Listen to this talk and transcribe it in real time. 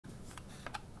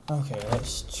Okay,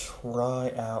 let's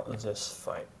try out this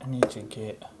fight. I need to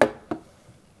get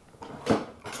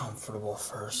comfortable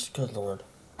first. Good lord.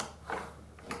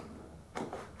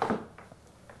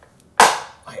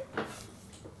 I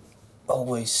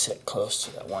always sit close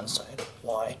to that one side.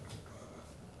 Why?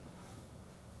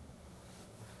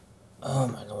 Oh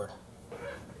my lord.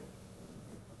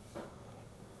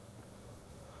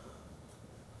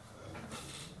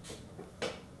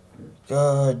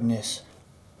 Goodness.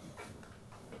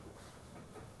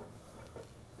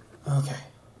 Okay.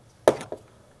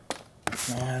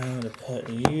 Now I'm gonna put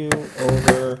you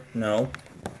over. No.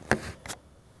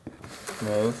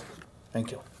 Move.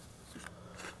 Thank you.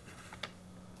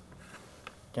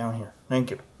 Down here.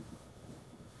 Thank you.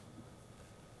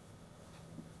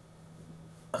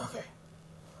 Okay.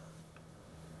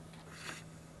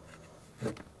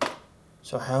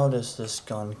 So how does this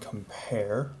gun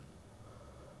compare?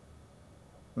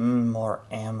 More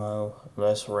ammo,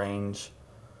 less range.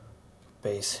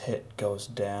 Base hit goes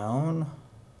down.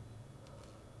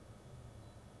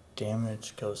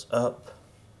 Damage goes up.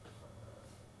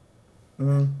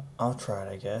 I'll try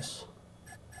it, I guess.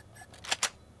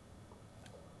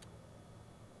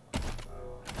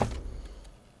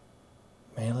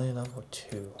 Melee level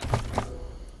 2.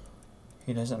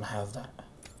 He doesn't have that.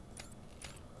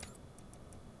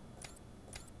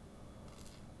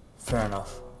 Fair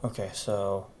enough. Okay,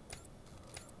 so...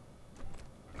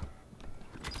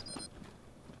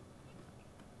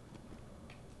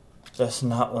 that's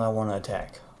not what I want to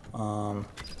attack.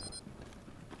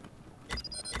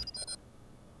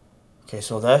 Okay,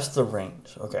 so that's the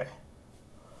range. Okay.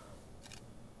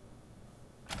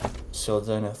 So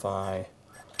then if I...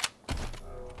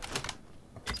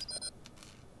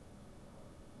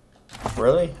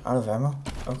 really? Out of ammo?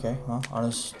 Okay, well, I'll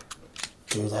just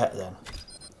do that then.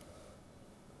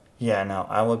 Yeah, no,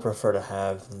 I would prefer to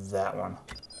have that one.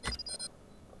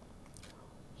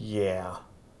 Yeah.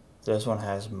 This one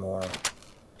has more.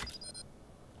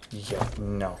 Yeah,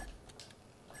 no.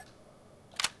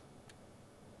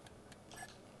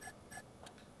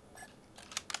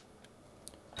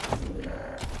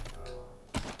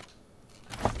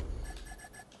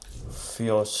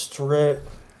 Field strip.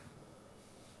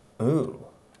 Ooh.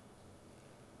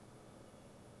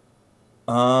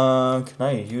 Can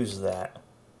I use that?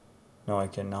 No, I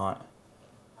cannot.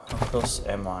 How close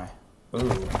am I?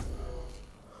 Ooh.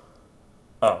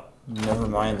 Oh, never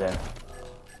mind then.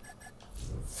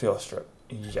 Field strip.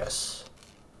 Yes.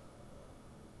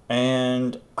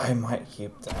 And I might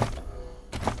keep that.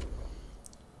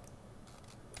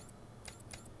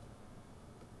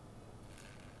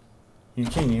 You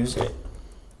can use it.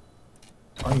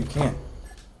 Oh, you can.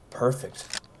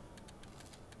 Perfect.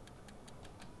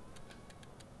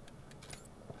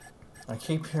 I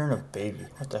keep hearing a baby.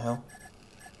 What the hell?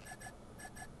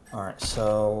 Alright,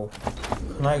 so...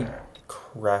 can I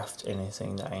craft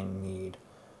anything that I need?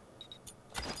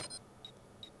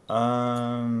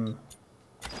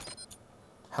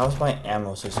 How's my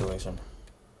ammo situation?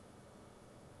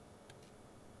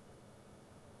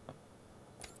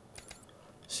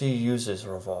 She uses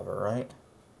revolver, right?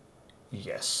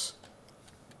 Yes.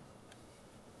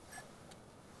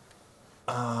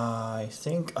 I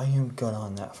think I am good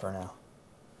on that for now.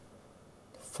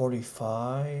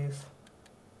 45.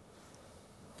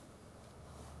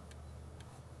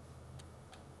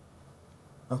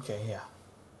 Okay, yeah.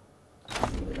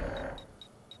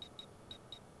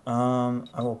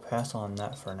 I will pass on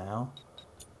that for now.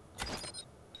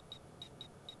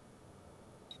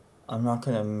 I'm not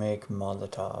gonna make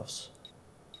Molotovs.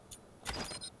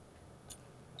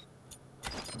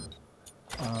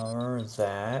 Or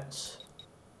that.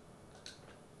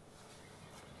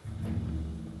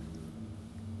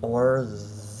 Or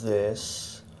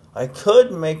this. I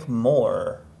could make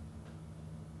more.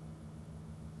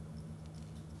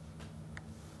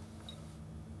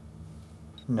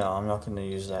 No, I'm not going to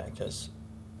use that because,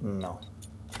 no.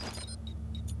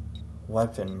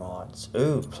 Weapon mods.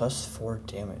 Ooh, plus 4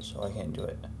 damage. Oh, I can't do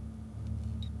it.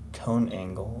 Cone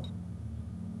angle.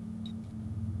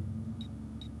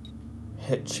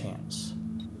 Hit chance.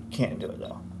 Can't do it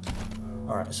though.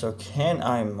 Alright, so can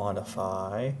I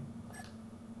modify...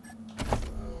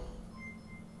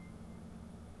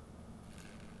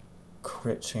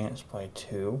 crit chance by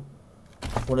 2?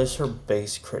 What is her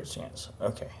base crit chance?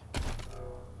 Okay.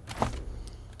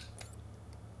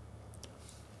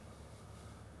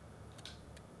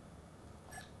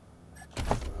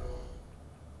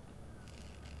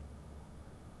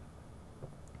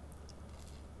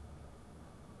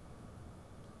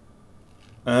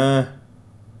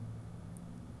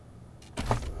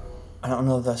 I don't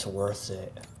know if that's worth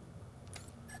it.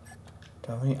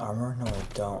 Do I have any armor? No, I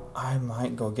don't. I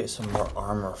might go get some more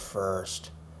armor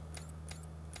first.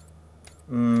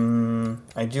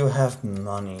 I do have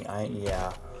money.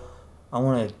 Yeah. I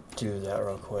want to do that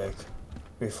real quick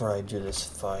before I do this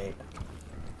fight.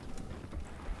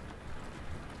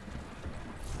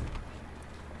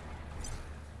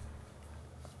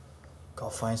 Go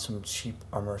find some cheap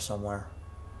armor somewhere.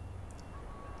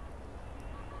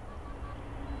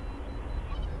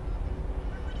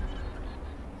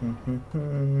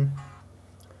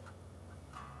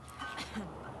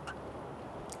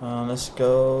 Let's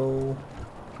go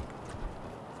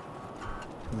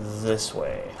this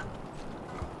way.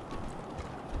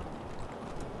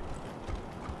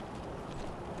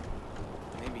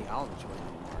 Maybe I'll join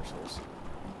the marshals.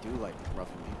 I do like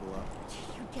roughing people up.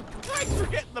 Thanks for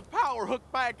getting the power hook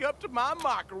back up to my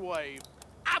microwave.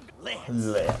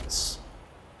 Let's.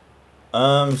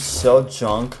 Sell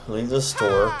junk. Leave the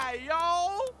store. Hi, y'all.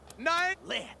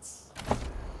 Let's.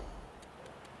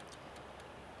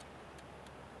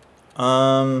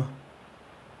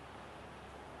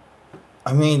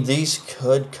 I mean, these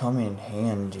could come in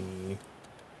handy.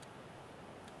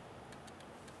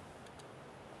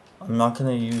 I'm not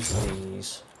gonna use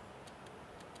these.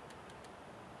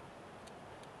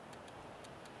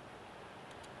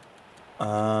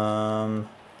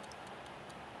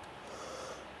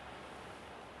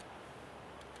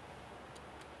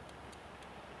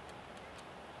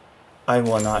 I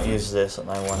will not use this, and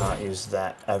I will not use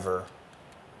that ever,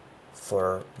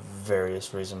 for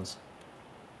various reasons.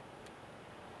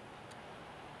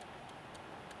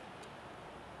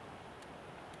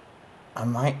 I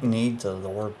might need the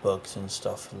lore books and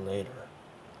stuff later.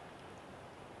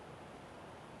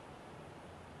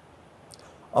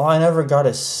 Oh, I never got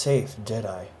a safe, did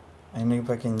I? I need to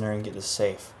go back in there and get the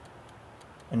safe.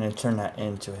 And then turn that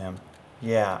into him.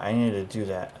 Yeah, I need to do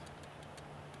that.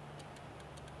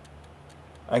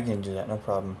 I can do that, no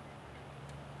problem.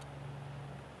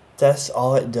 That's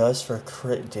all it does for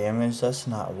crit damage. That's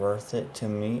not worth it to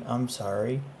me. I'm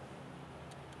sorry.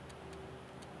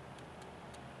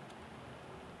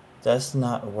 That's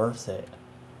not worth it.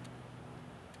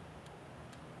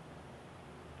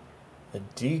 A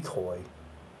decoy.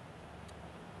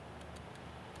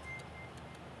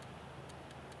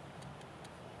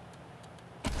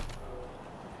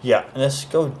 Yeah, let's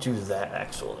go do that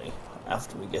actually.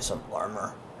 After we get some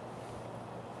armor.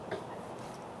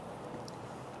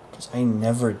 Because I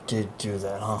never did do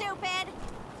that, huh? Stupid! Hey,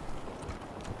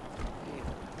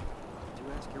 did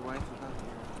you ask your wife about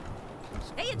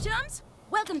your... Hey, chums!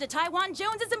 Welcome to Taiwan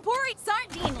Jones's Emporium,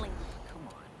 Sardinely. Come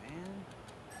on, man.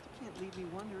 You can't leave me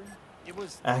wondering. It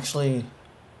was... Actually...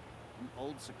 an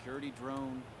old security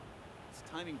drone. Its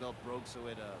timing belt broke, so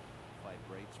it,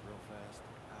 vibrates real fast.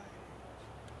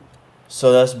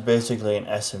 So that's basically an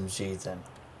SMG then.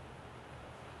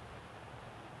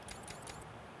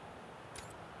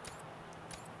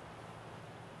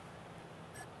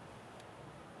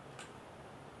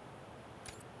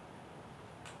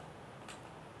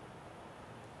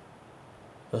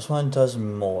 This one does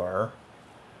more.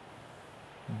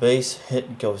 Base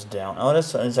hit goes down. Oh,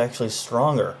 this one is actually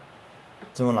stronger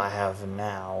than what I have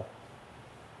now.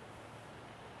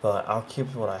 But I'll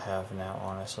keep what I have now,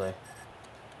 honestly.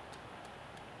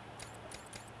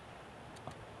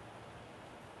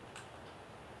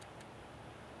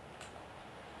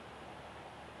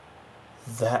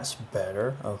 That's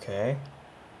better, okay.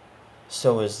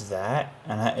 So is that,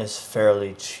 and that is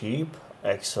fairly cheap.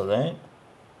 Excellent.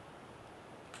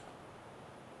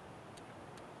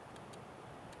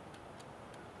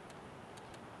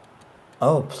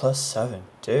 Oh, +7,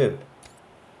 dude.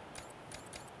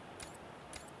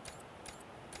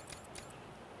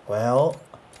 Well,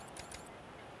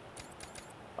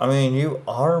 I mean, you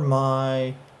are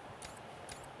my...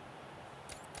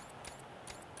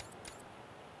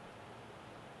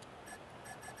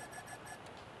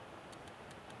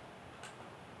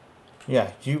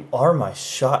 Yeah, you are my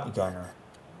shotgunner.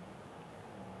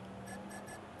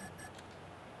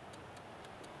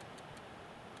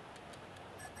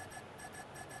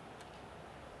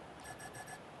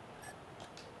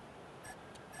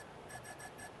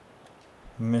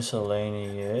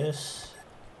 Miscellaneous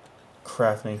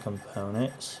crafting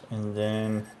components, and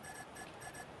then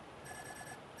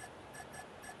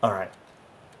alright,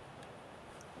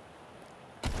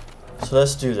 so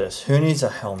let's do this. Who needs a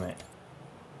helmet?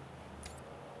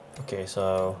 Okay,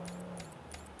 so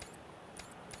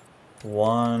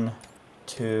 1,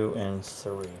 2, and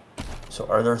 3. So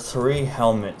are there 3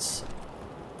 helmets?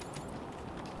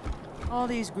 All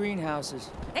these greenhouses.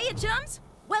 Hey, chums!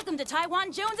 Welcome to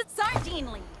Taiwan Jones's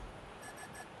Sardinely.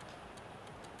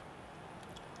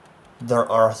 There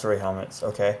are 3 helmets,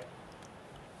 okay.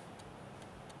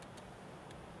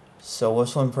 So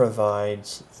which one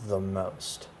provides the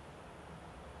most?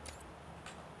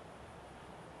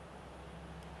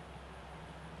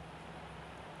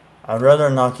 I'd rather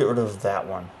not get rid of that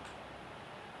one.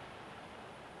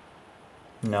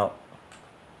 No.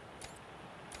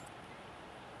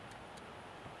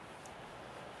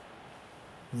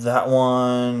 That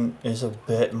one is a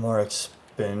bit more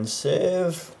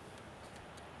expensive.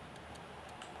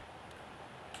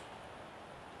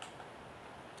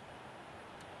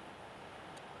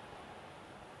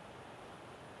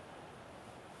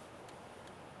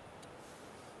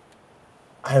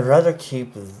 I'd rather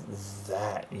keep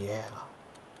that, yeah.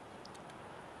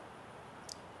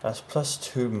 That's plus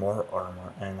 2 more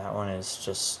armor, and that one is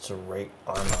just straight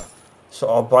armor. So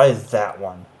I'll buy that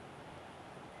one.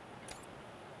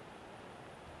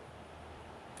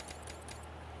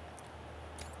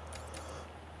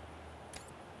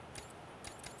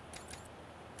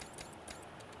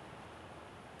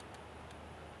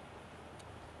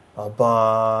 I'll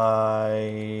buy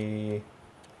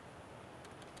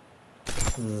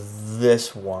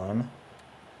this one.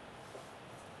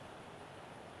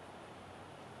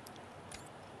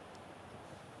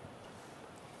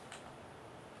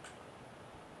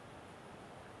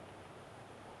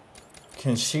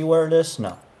 Can she wear this?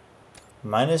 No.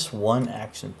 -1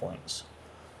 action points.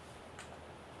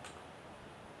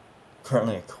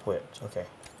 Currently equipped. Okay,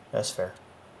 that's fair.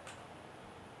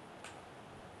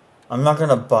 I'm not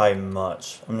gonna buy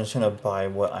much. I'm just gonna buy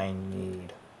what I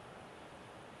need.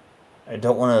 I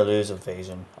don't want to lose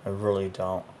evasion. I really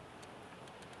don't.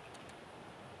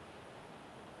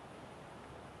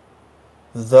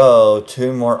 Though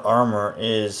 2 more armor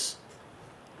is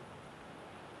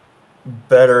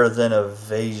better than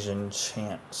evasion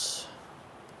chance.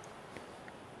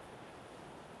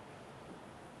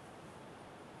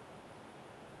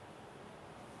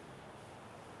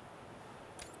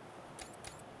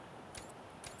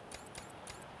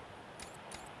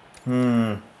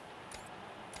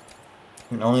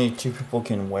 And only 2 people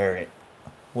can wear it.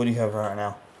 What do you have right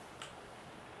now?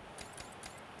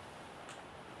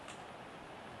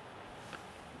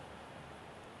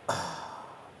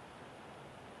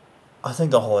 I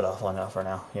think I'll hold off on that for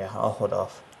now. Yeah, I'll hold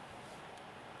off.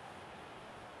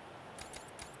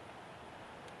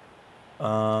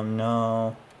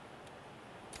 No.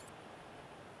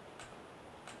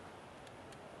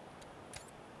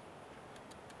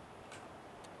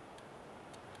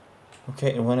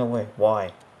 Okay, it went away.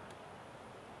 Why?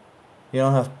 You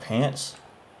don't have pants?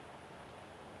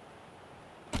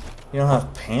 You don't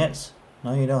have pants?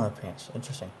 No, you don't have pants.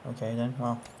 Interesting. Okay, then,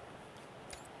 well.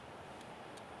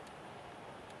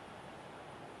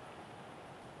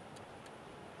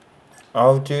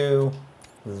 I'll do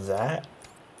that.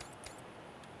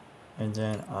 And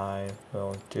then I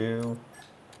will do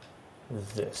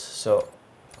this. So,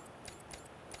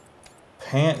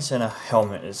 pants and a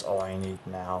helmet is all I need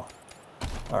now.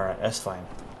 Alright, that's fine.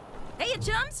 Hey,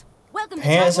 chums! Welcome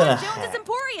Pants to and a Taiwan Jones's hat.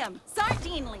 Emporium,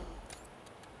 Sardinely.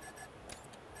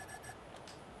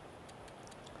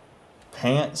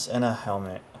 Pants and a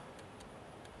helmet.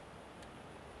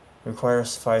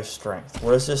 Requires 5 strength.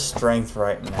 What is this strength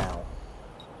right now?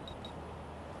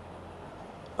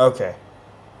 Okay.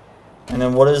 And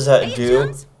then what does that Hey, do?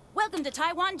 chums! Welcome to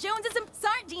Taiwan Jones's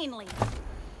Sardinely.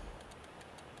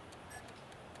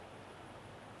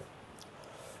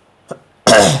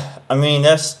 I mean,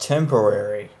 that's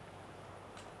temporary.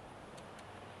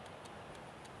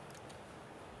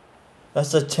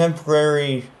 That's a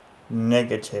temporary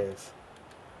negative.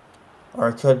 Or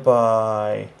I could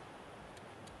buy...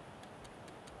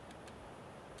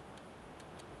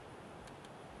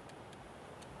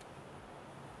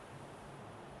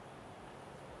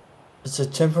 It's a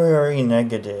temporary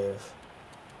negative.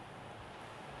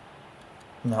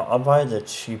 No, I'll buy the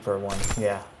cheaper one,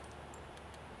 yeah.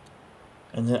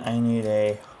 And then I need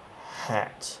a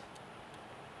hat.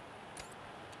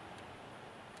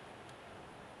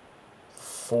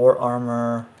 4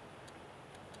 armor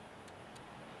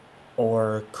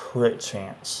or crit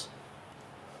chance.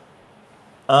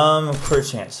 Crit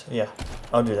chance, yeah.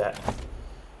 I'll do that.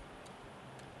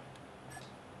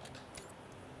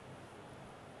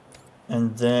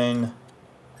 And then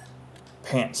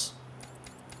pants.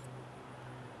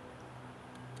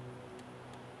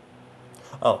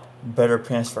 Oh, better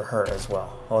pants for her as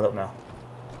well. Hold up now.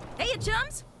 Hey,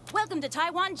 chums! Welcome to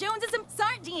Taiwan Jones's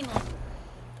Sardinely.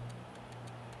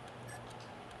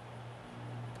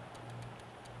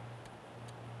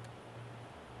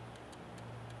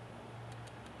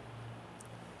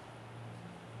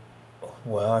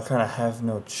 Well, I kind of have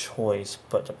no choice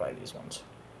but to buy these ones.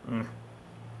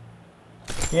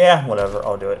 Yeah, whatever.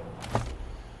 I'll do it.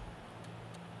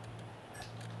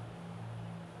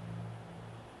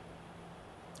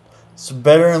 It's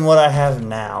better than what I have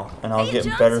now, and I'll get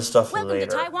Jones. better stuff Welcome later.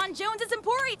 to Taiwan Jones's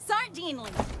Emporium, Sardine.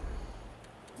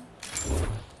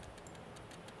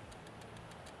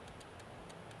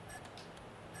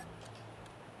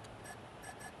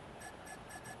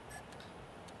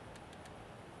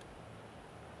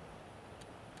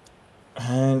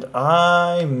 And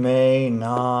I may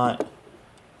not...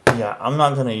 Yeah, I'm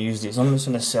not going to use these. I'm just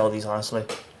going to sell these, honestly.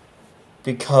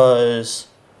 Because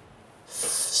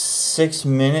 6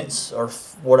 minutes or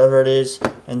whatever it is,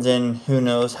 and then who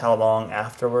knows how long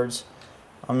afterwards.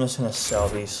 I'm just going to sell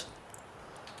these.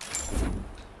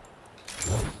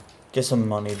 Get some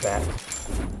money back.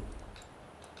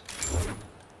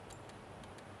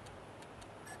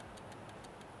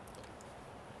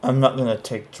 I'm not going to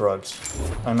take drugs.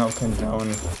 I don't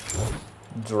condone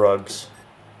drugs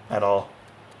at all.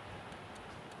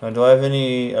 Now, do I have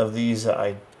any of these that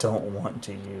I don't want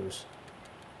to use?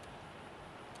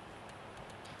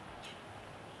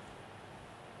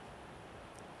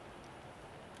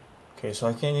 Okay, so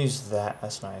I can use that.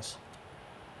 That's nice.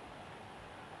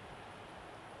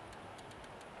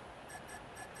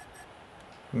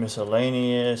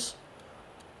 Miscellaneous.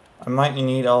 I might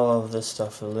need all of this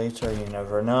stuff later. You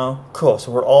never know. Cool.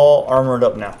 So we're all armored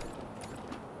up now.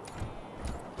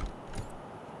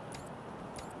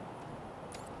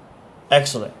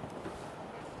 Excellent.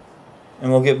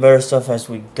 And we'll get better stuff as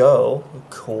we go.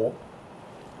 Cool.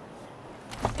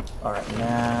 Alright,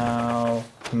 now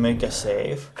make a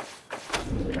save.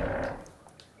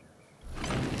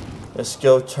 Let's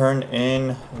go turn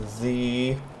in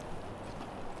the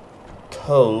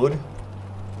code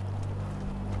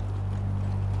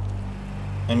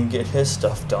and get his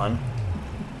stuff done.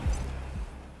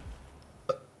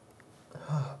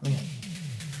 Oh, man.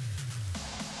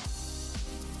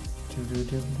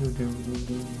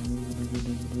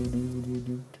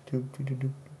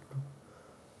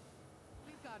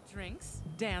 We've got drinks,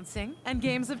 dancing, and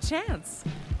games of chance.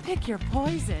 Pick your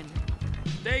poison.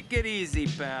 Take it easy,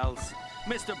 pals.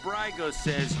 Mr. Brygo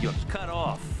says you're cut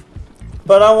off.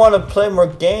 But I want to play more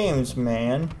games,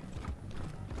 man.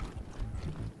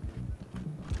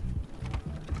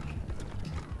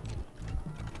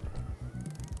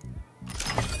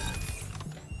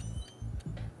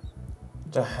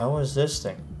 The hell is this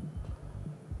thing?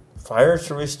 Fire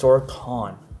to restore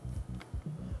con.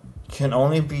 Can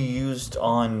only be used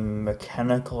on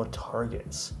mechanical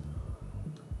targets.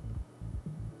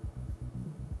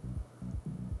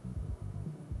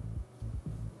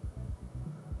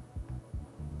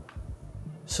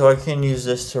 So I can use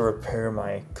this to repair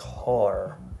my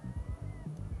car.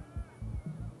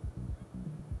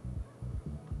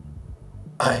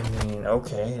 I mean,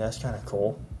 okay, that's kind of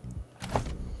cool.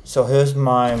 So here's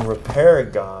my repair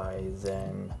guy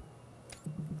then.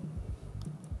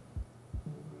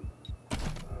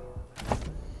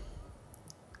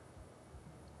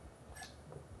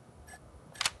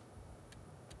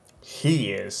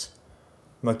 He is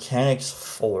mechanics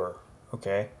 4.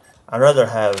 Okay. I'd rather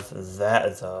have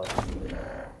that though.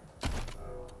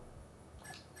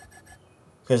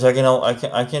 Because I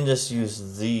can just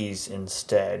use these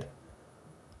instead.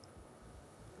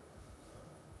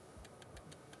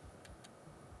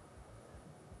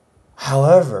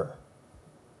 However,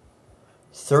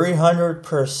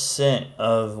 300%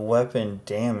 of weapon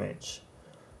damage.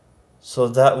 So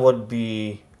that would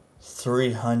be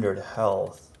 300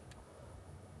 health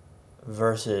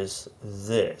versus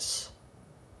this.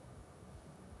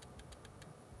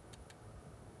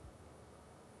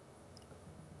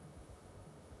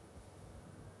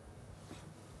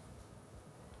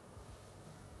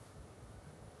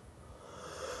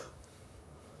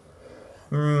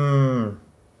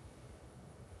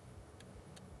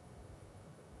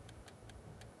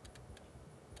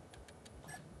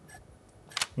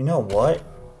 You know what?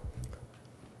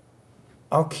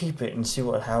 I'll keep it and see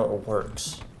how it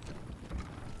works.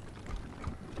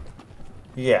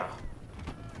 Yeah.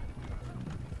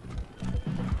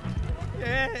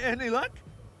 Any luck?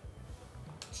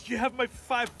 Do you have my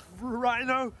 5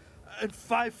 rhino and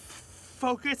 5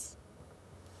 focus?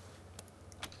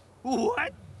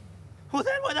 What? Well,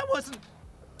 that wasn't...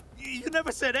 You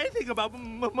never said anything about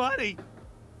money.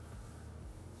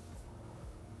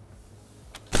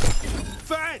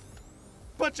 Fine.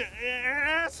 Bunch of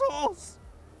assholes.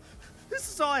 This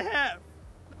is all I have.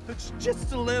 It's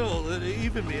just a little to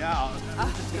even me out.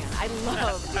 Oh man, I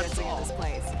love dancing in this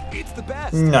place. It's the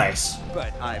best. Nice.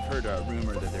 But I've heard a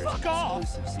rumor that there's Fuck an off.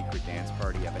 exclusive secret dance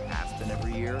party up at Aspen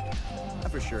every year. I'm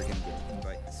for sure gonna get an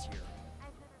invite this year.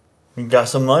 You got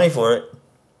some money for it.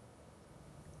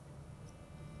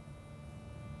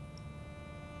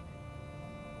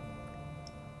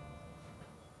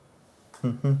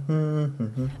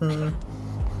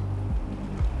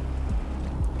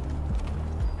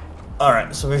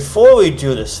 Alright, so before we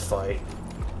do this fight,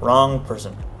 wrong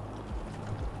person.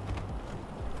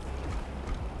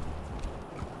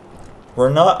 We're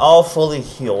not all fully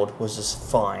healed, which is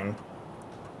fine.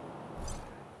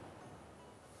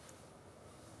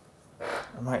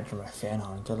 I might turn my fan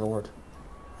on, good lord.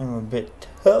 I'm a bit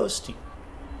toasty.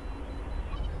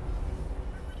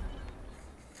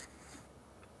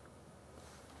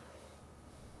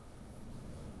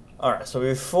 Alright, so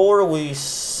before we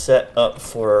set up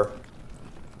for...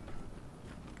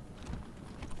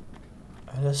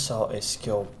 I just saw a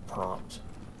skill prompt.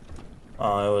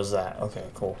 Oh, it was that. Okay,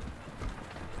 cool.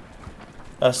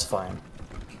 That's fine.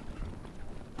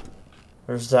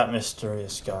 There's that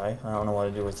mysterious guy. I don't know what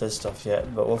to do with this stuff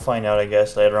yet, but we'll find out, I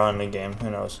guess, later on in the game. Who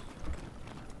knows?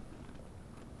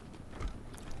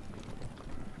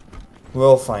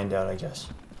 We'll find out, I guess.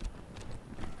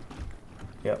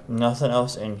 Yep, nothing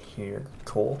else in here.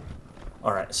 Cool.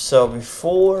 Alright, so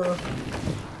before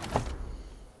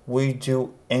we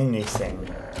do anything...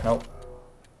 Nope.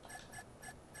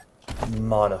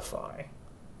 Modify.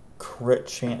 Crit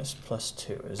chance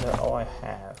 +2. Is that all I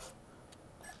have?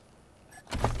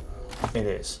 It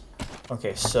is.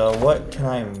 Okay, so what can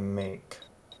I make?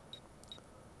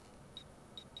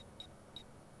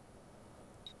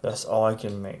 That's all I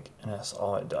can make, and that's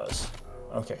all it does.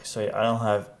 Okay, so yeah, I don't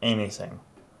have anything.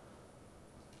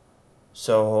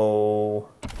 So...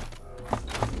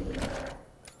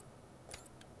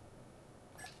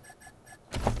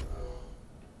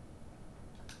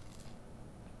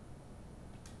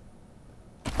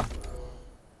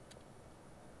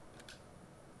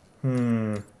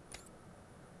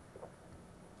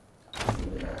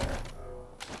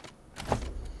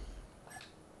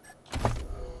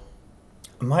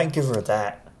 I might give her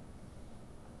that.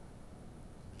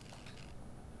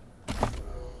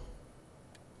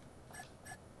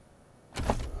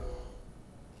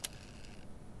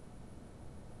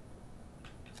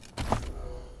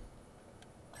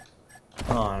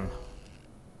 On.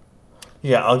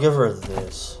 Yeah, I'll give her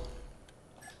this.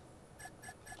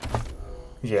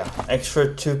 Yeah, extra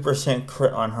 2%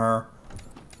 crit on her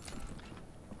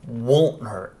won't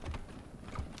hurt.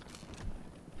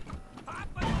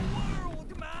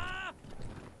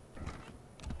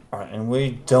 Alright, and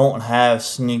we don't have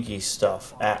sneaky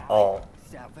stuff at all.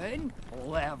 7,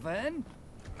 11,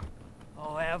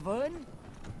 11.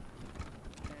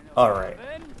 Alright.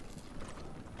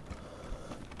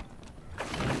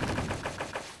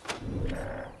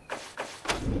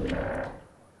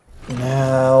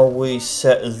 Now we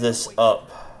set this up.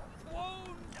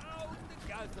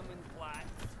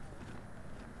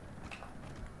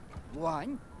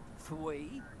 1,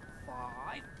 3,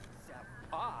 5, 7.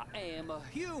 I am a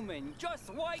human just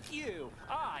like you.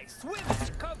 I switch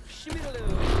cup schmiddle.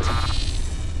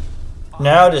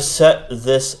 Now to set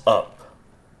this up.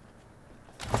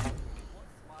 Why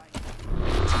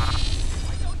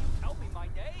don't you tell me my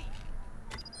name?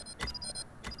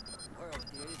 World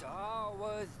is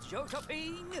ours,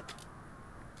 Josephine. They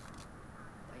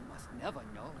must never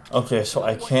know. Okay, so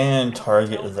I can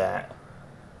target that.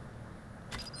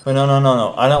 But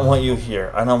no. I don't want you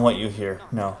here. I don't want you here.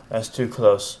 No, that's too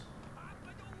close.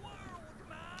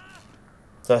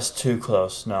 That's too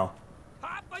close. No.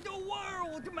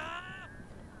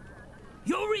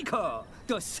 Eureka!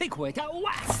 The secret at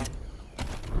last!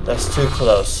 That's too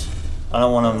close. I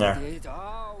don't want him there. It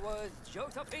ours,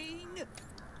 Josephine.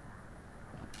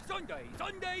 Sunday,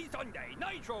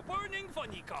 nitro burning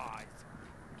funny cars.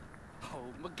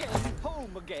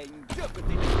 Home again,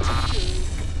 juggling.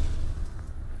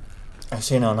 I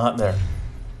see, no, not there.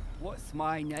 What's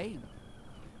my name?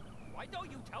 Why don't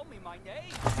you tell me my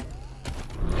name?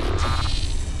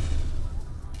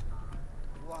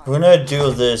 We're gonna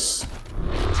do this,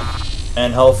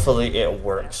 and hopefully it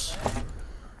works.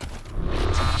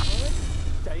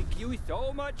 Thank you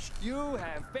so much. You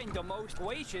have been the most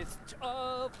gracious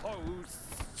of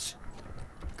hosts.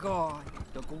 God,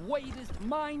 the greatest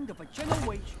mind of a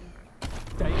generation.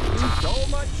 Thank you so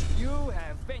much. You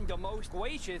have been the most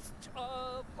gracious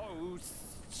of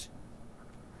hosts.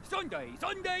 Sunday,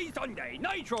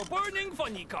 nitro burning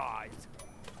funny cars.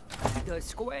 The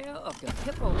square of the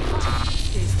hippo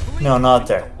is 3 No, not times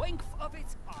there. the length of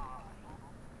its eye.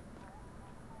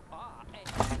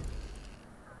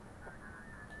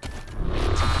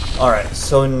 Alright,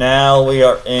 so now we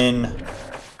are in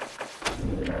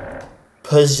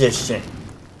position.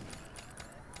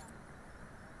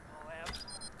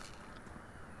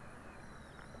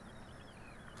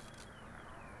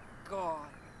 God,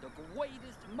 the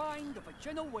greatest mind of a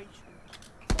generation.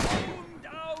 Thrown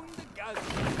down the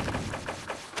galaxy.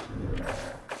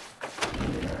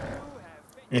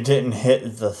 It didn't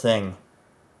hit the thing.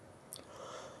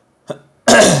 It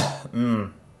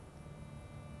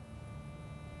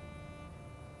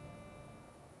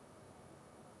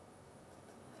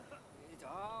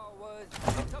all was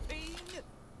Josephine.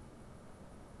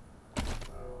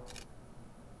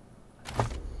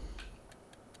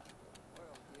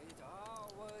 Well, it all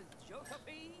was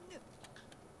Josephine.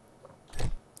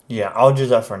 Yeah, I'll do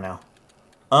that for now.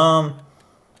 The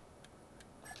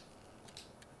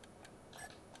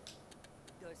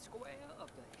square of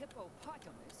the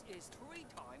hippopotamus is 3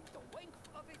 times the length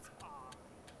of its eye.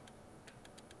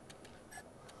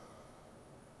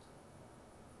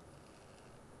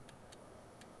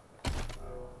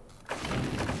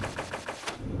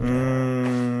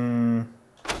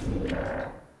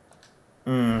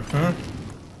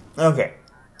 Okay.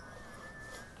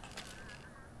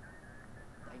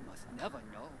 They must never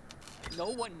know. No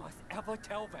one must ever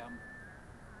tell them.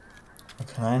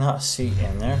 Can I not see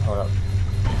in there? Hold up.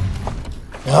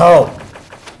 No!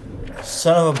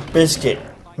 Son of a biscuit.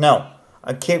 No.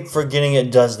 I keep forgetting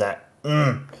it does that.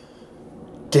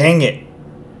 Dang it.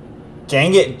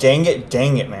 Dang it, dang it,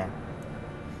 dang it, man.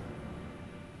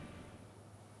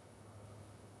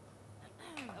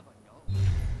 Never know.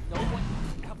 No one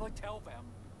must ever tell them.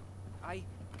 I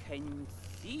can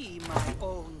see my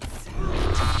own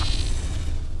self.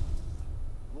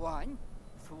 1,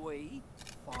 3,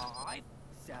 5,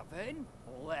 7,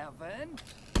 11,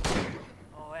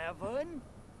 11,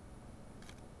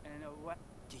 and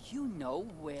do you know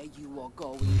where you are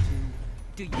going to?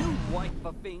 Do you like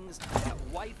the things that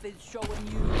wife is showing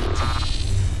you?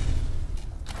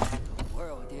 The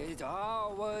world is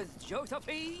ours,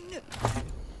 Josephine.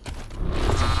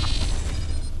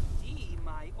 See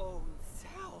my own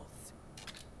self.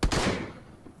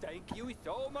 Thank you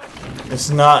so much. It's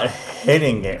not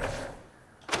hitting it.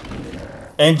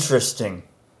 Interesting.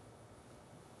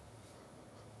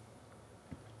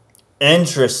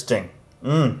 Interesting.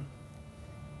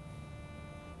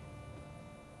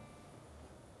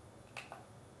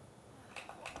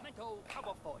 Sacramento,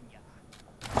 California.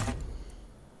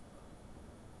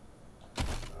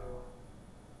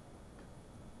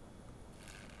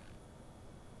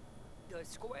 The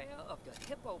square of the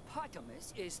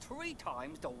hippopotamus is 3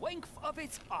 times the length of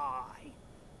its eye.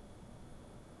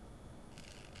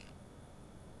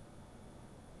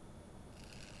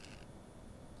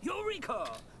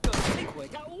 Eureka! The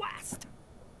secret at last!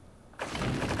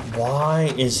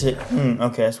 Why is it...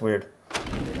 okay, that's weird.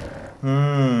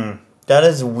 That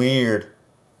is weird.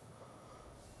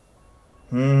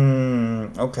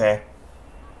 Okay.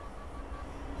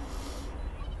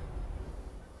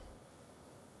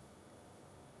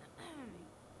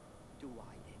 Do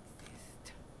I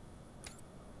exist?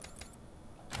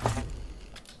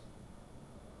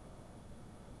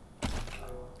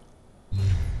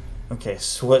 Okay,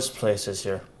 switch places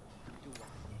here. Do I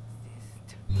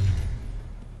exist?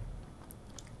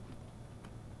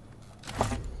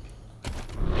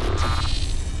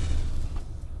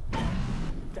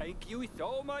 Thank you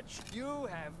so much. You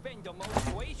have been the most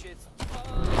gracious.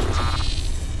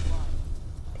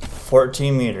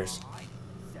 14 meters.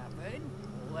 7,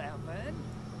 11,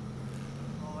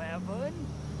 11.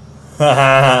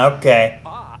 Okay. I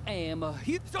am a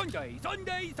hip Sunday,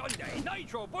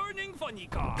 nitro burning funny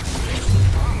car.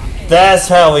 That's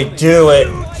how we do it.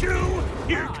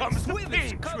 Here comes the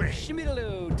big trick.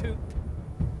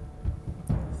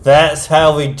 That's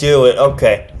how we do it.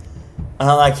 Okay. I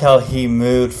don't like how he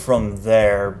moved from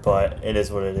there, but it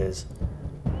is what it is.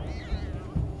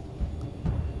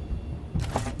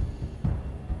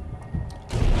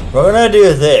 We're gonna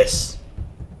do this.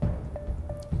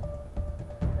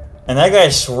 And that guy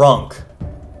shrunk.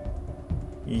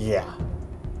 Yeah.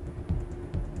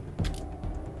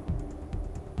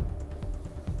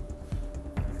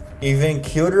 Even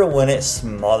cuter when it's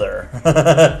smother.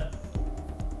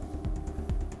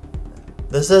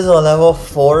 This is a level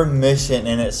 4 mission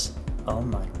and it's... oh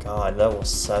my god, level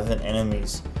 7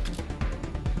 enemies.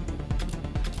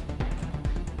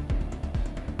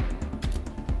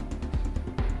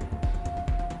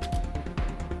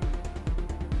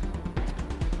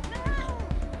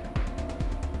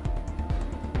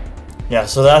 Yeah,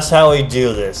 so that's how we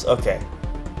do this. Okay.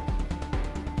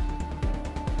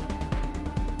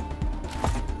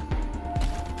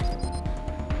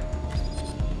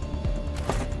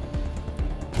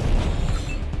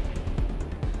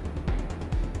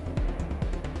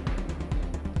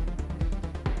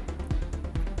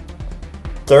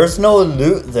 There's no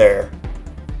loot there.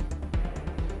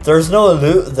 There's no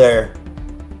loot there.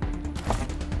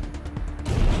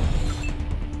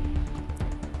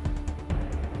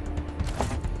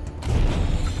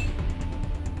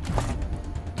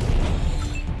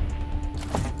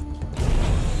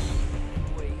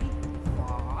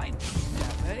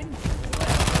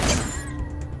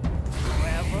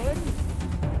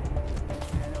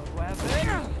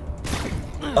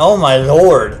 Oh my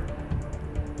lord.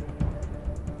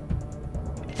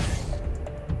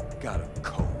 Got a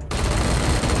cold.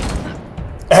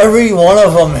 Every one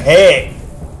of them hit.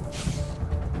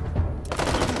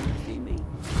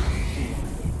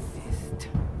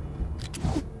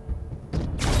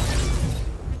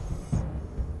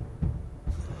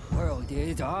 World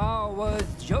is ours,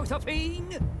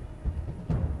 Josephine.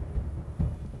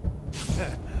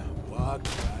 Walk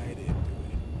right into it.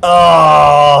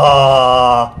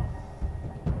 Ah.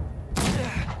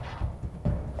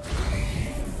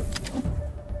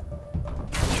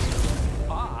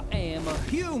 I am a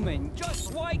human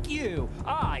just like you.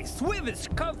 I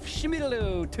Swivis Cuff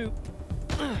Schmidlo to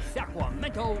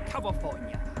Sacramento,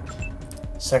 California.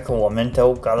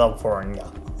 Sacramento,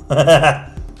 California.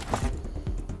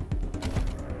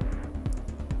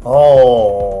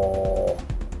 Oh.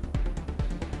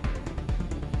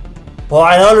 Well,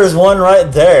 I know there's one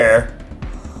right there.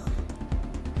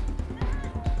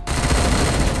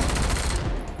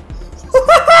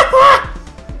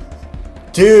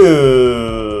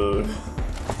 Dude.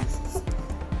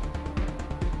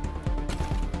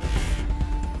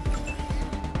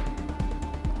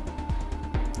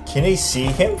 Can he see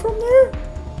him from there?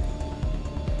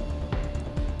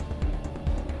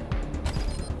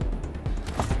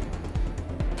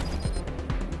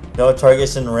 No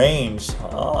targets in range.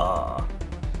 Ah.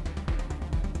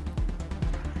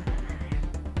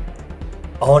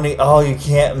 Only, oh, you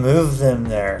can't move them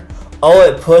there. Oh,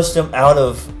 it pushed them out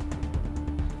of...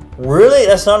 Really?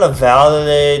 That's not a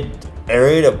valid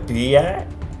area to be at?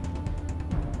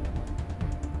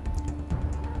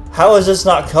 How is this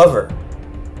not cover?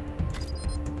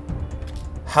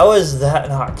 How is that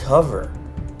not cover?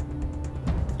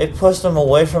 It pushed them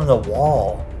away from the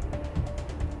wall.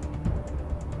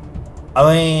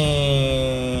 I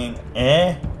mean,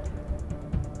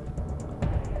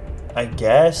 I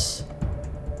guess.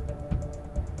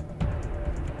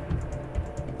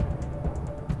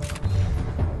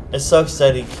 It sucks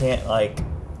that he can't, like...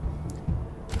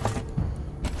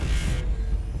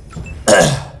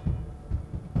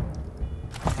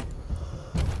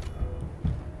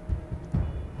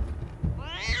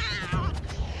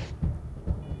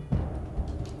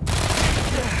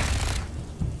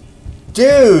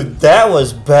 Dude, that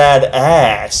was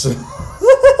badass.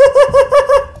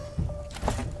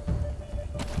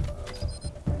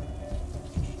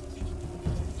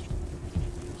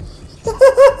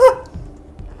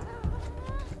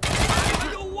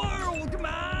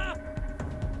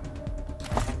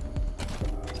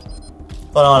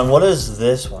 Hold on, what is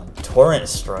this one? Torrent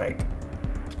Strike.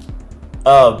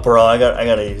 Oh, bro, I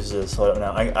gotta use this. Hold up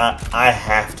now. I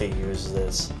have to use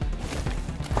this.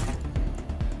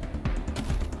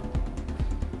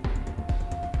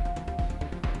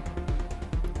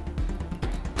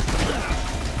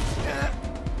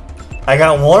 I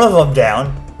got one of them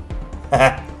down.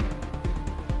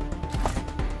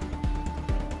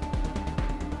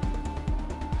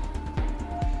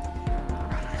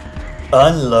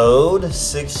 Unload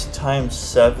 6 times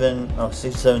 7. Oh,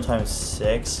 7 times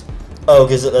 6. Oh,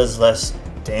 because it does less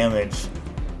damage.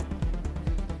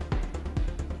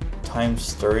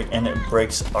 Times 3, and it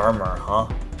breaks armor, huh?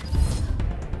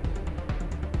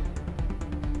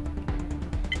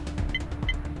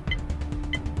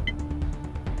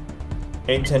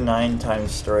 Eight to 9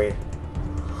 times 3.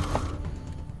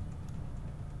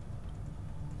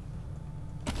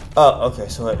 Oh, okay,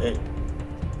 so it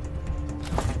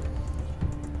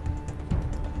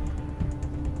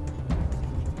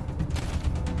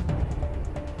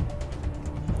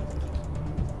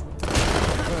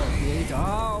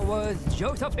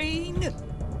Josephine.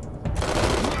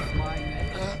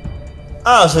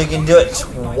 Oh, so you can do it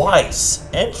twice.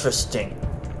 Interesting.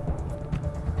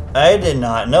 I did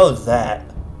not know that.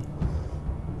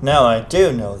 Now I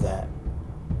do know that.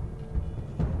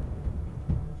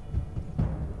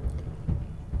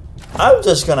 I'm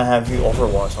just gonna have you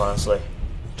Overwatch, honestly.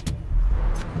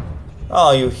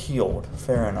 Oh, you healed.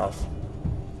 Fair enough.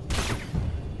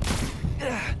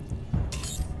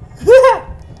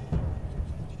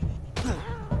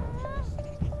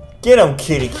 Get him,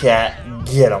 kitty cat.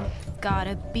 Get him. Got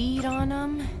a bead on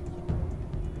him.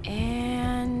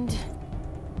 And...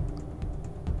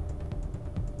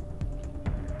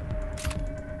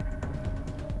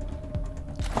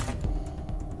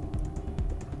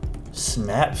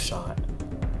 Snapshot.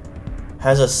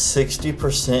 Has a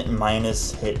 60%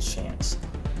 minus hit chance.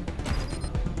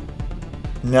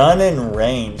 None in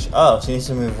range. Oh, so he needs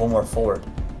to move one more forward.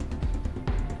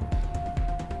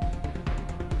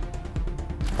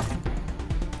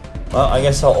 Well, I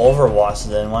guess I'll overwatch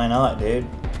then. Why not, dude?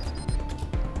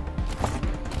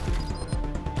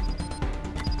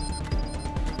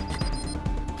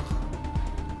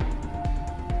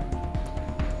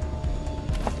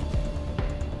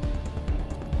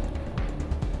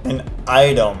 An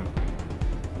item.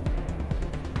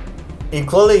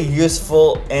 Equally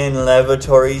useful in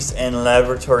laboratories and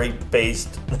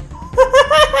laboratory-based.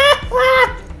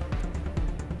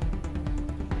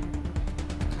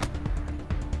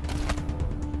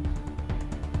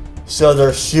 So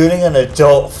they're shooting an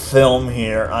adult film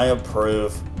here. I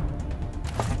approve.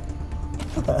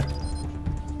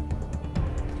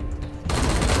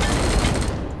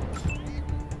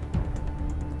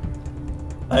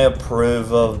 I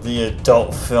approve of the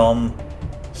adult film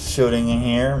shooting in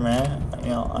here, man. You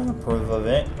know, I approve of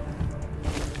it.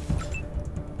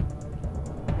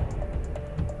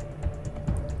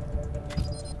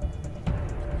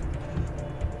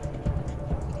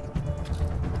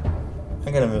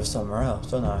 I gotta move somewhere else,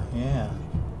 don't I? Yeah.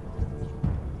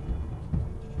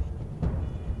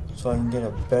 So I can get a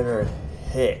better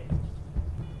hit.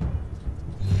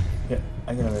 Yeah,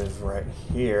 I gotta move right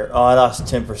here. Oh, I lost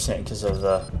 10% because of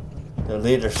the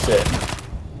leadership.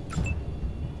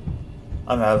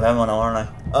 I'm out of ammo now, aren't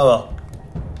I? Oh well.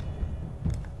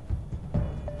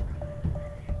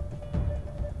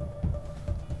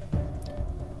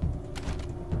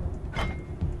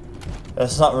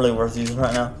 That's not really worth using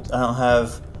right now. I don't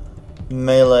have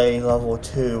melee level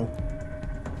 2,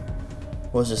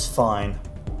 which is fine.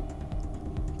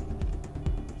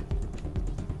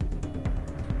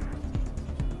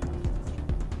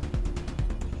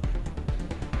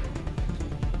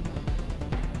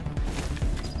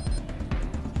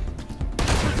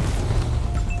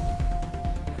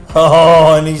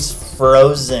 Oh, and he's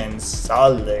frozen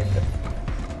solid.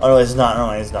 Oh no, he's not.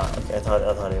 No, he's not. Okay, I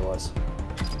thought he was.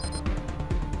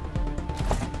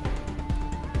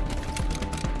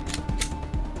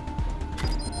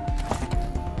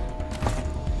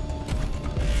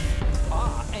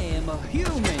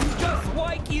 Human, just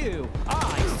like you.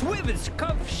 I Swivis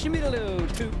Cuff Schmiddalo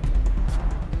to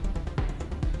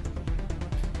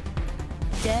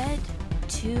Dead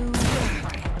to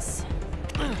rights.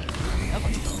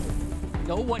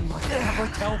 No one must ever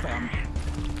tell them.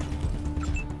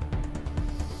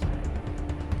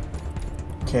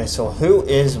 Okay, so who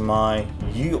is my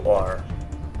UR?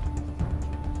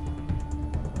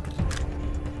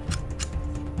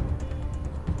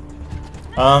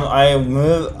 I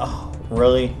move. Oh,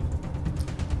 really?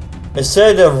 It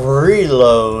said to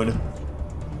reload.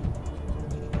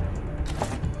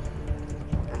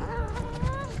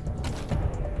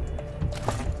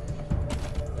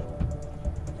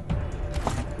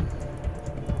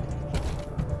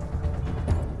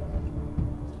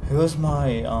 Who is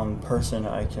my person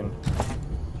I can?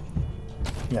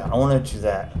 Yeah, I want to do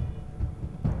that.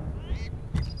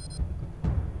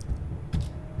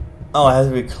 Oh, I have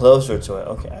to be closer to it.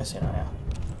 Okay, I see now. Yeah.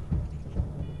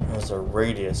 There's a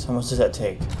radius. How much does that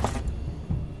take?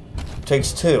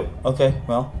 Takes 2. Okay,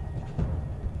 well,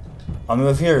 I'll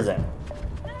move here then.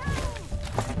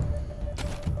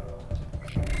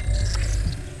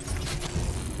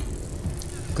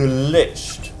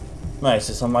 Glitched. Nice,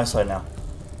 it's on my side now.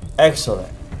 Excellent.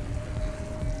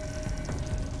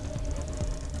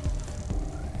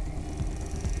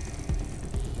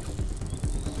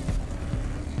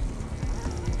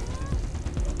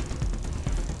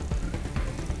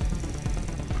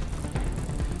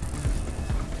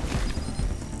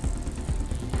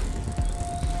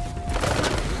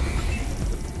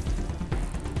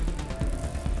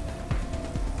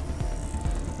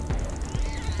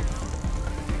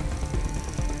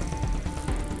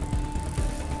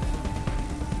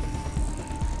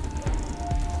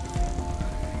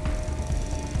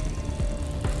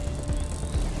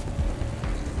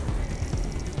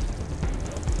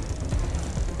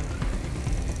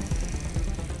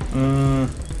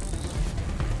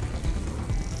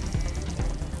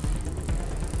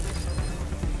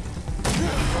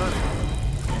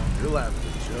 You're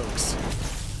laughing at jokes.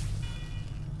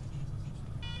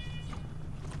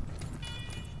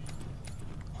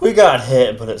 We got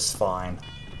hit, but it's fine.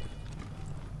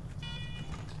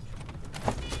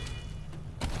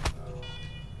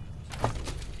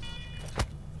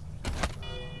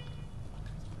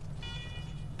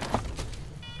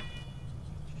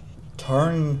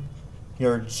 Turn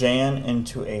your Jan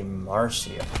into a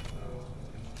Marcia.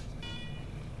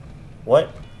 What?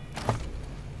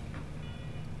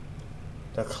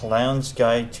 The Clown's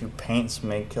Guide to Paints,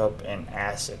 Makeup, and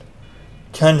Acid.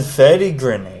 Confetti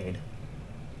grenade.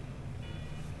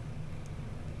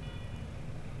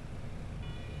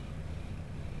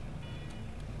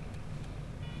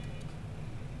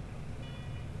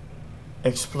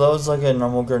 Explodes like a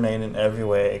normal grenade in every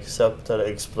way except that it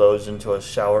explodes into a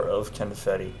shower of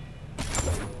confetti.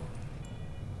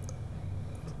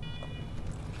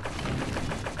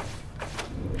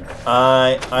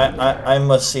 I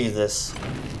must see this.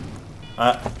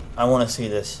 I want to see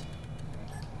this.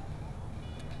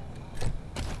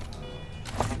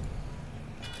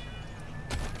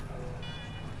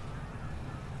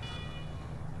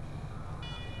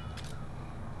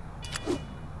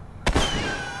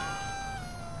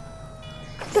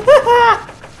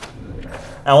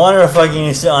 I wonder if I can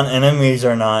use it on enemies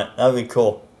or not. That'd be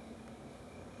cool.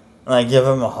 Like give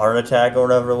them a heart attack or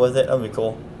whatever with it. That'd be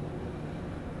cool.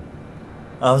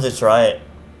 I'll have to try it.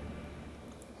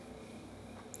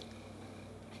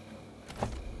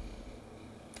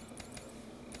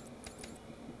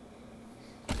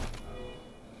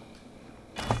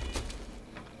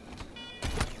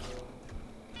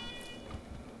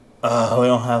 We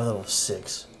don't have level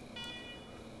 6.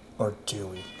 Or do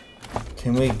we?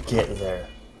 Can we get there?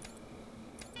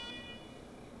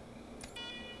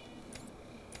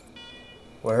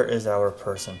 Where is our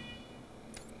person?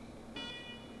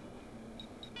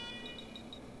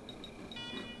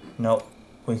 Nope,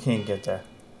 we can't get there.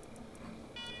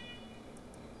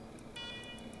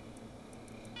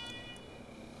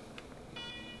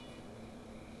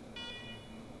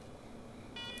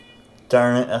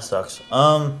 Darn it, that sucks.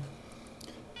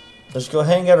 Let's go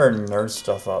ahead and get our nerd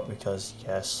stuff up because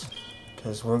yes,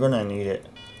 because we're gonna need it.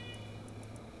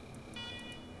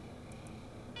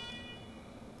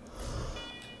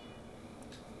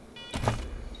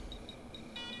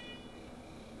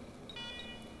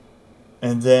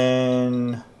 And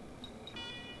then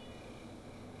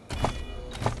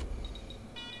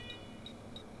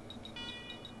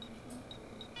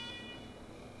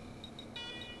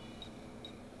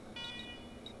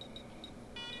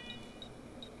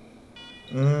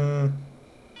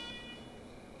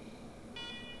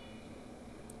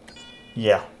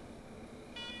yeah.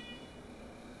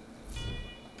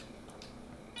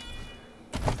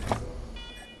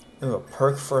 Ooh, a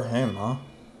perk for him, huh?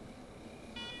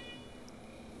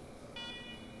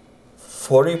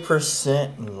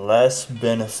 40% less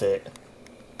benefit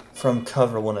from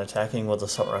cover when attacking with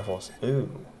assault rifles.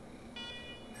 Ooh.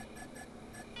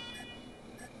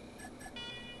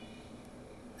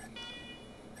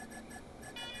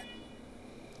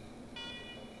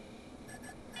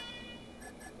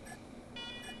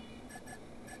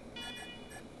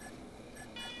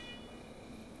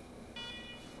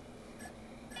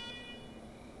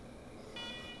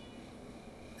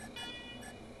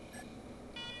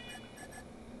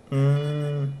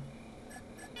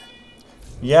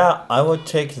 Yeah, I would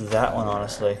take that one,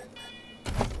 honestly.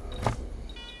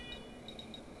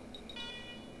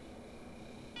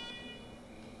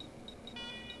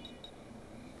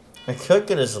 I could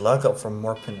get his luck up for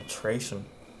more penetration.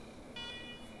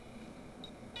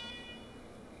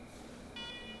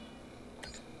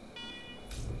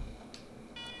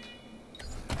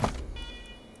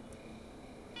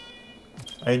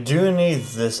 I do need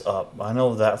this up. I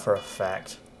know that for a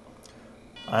fact.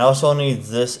 I also need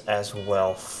this as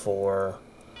well for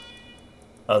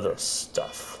other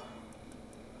stuff.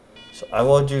 So I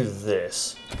will do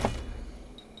this.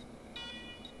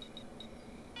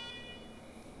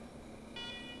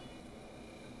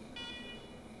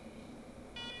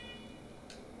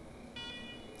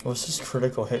 What's this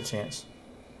critical hit chance?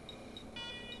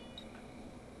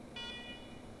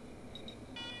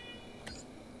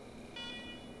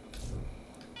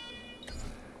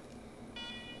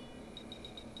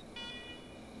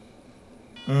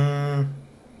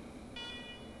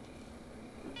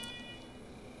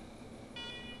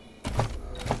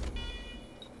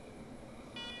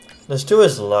 Let's do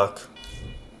his luck.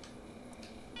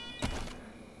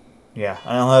 Yeah,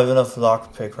 I don't have enough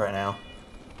luck pick right now.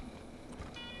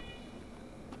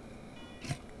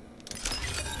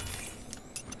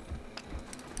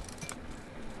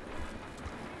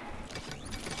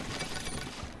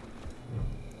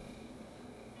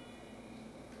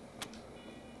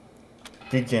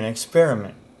 Begin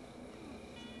experiment.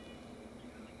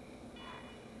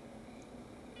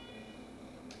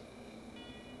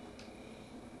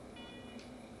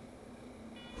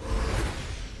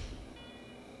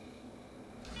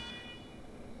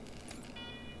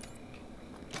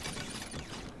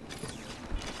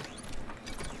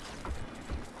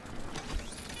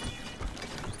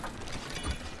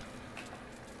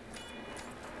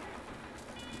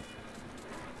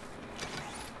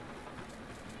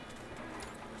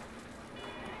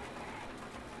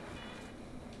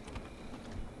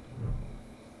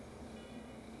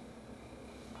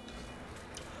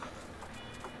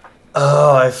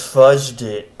 I fudged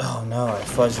it. Oh no, I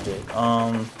fudged it.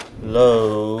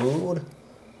 Load.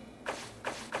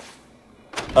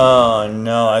 Oh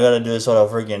no, I gotta do this all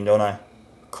over again, don't I?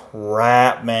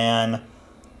 Crap, man.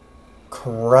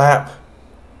 Crap.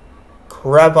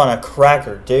 Crap on a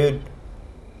cracker, dude.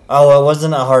 Oh, it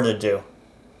wasn't that hard to do.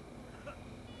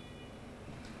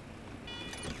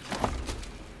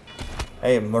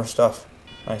 Hey, more stuff.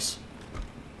 Nice.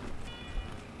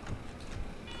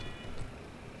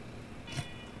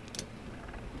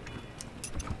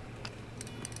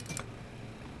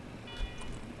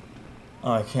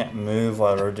 Oh, I can't move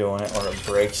while we're doing it or it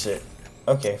breaks it.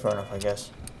 Okay, fair enough, I guess.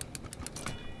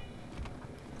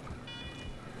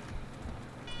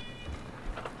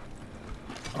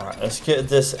 Alright, let's get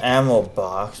this ammo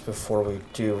box before we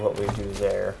do what we do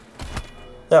there.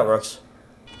 That works.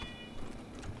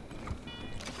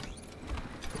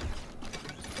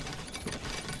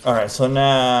 Alright, so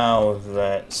now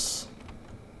let's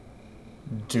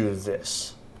do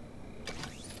this.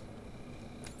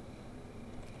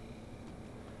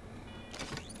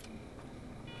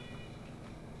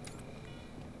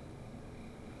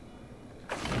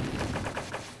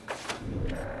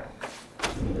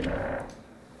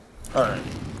 Alright.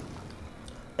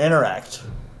 Interact.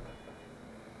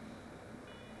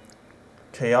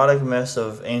 Chaotic mess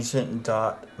of ancient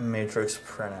dot matrix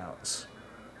printouts.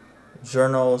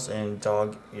 Journals and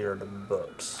dog-eared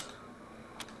books.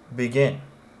 Begin.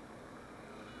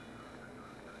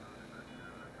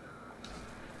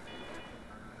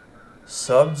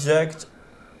 Subject.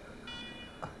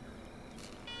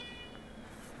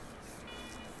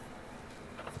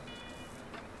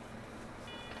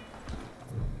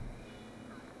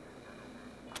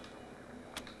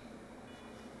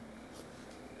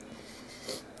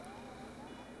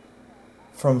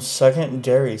 From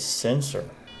secondary sensor.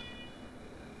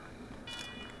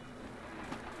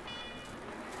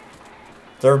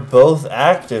 They're both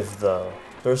active though.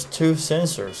 There's two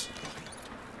sensors.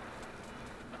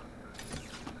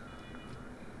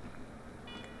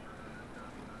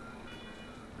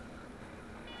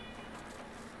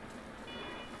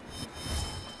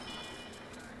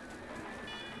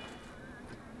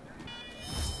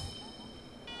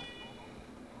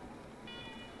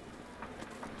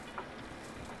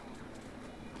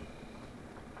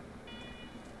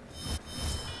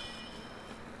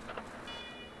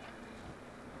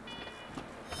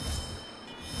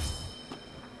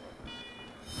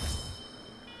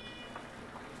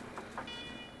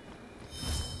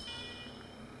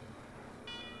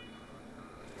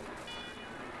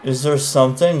 Is there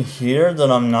something here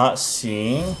that I'm not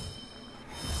seeing?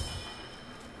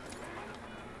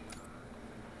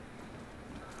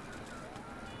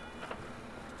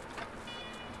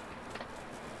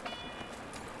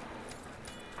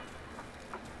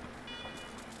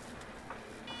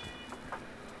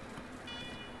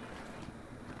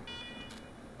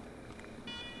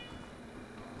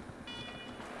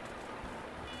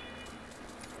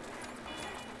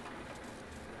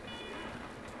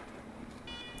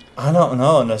 I don't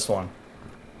know on this one.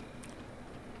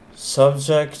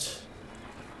 Subject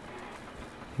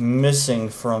missing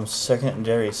from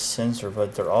secondary sensor,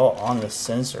 but they're all on the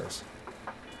sensors.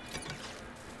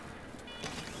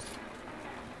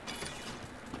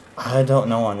 I don't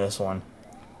know on this one.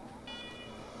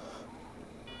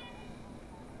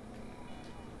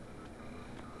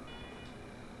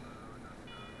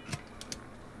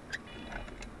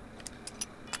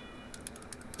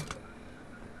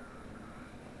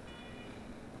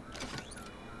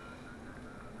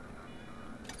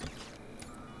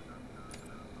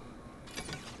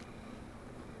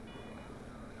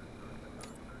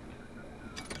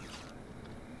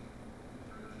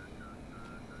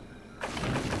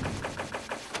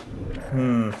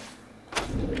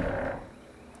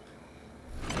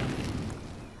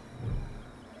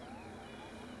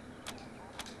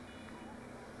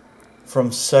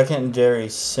 From secondary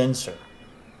sensor.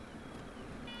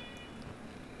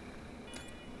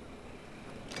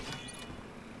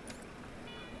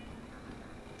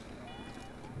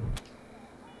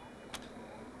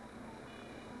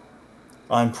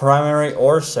 On primary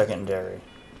or secondary.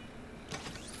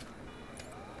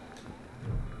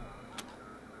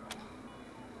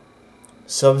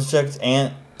 Subject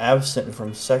and absent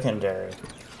from secondary.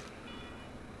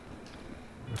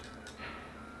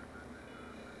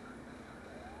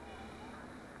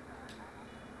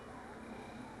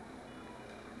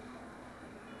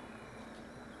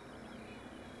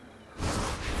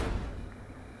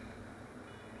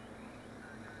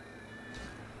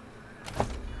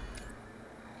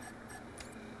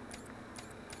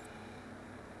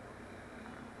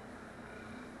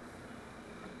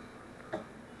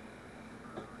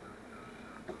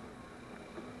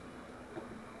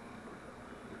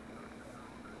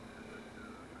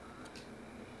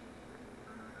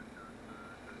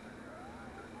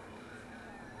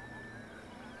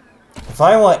 If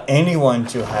I want anyone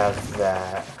to have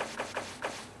that...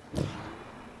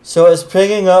 So it's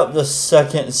picking up the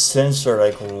second sensor,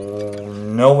 like,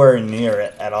 nowhere near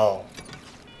it at all.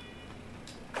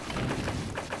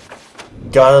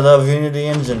 Gotta love Unity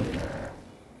Engine.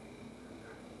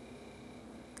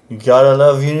 You gotta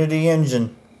love Unity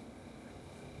Engine.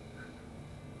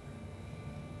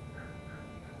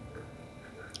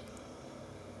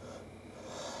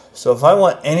 So if I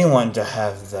want anyone to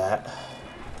have that...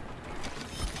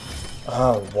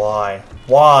 Oh, why?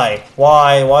 Why?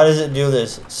 Why? Why does it do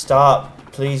this?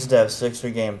 Stop. Please, Dev, 6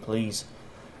 game, please.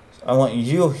 I want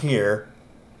you here.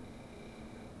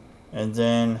 And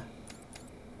then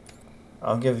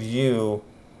I'll give you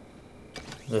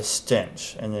the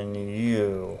stench. And then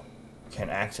you can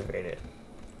activate it.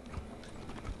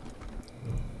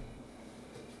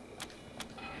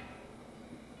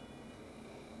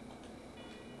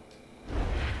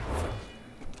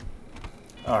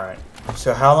 Alright.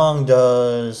 So how long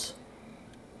does...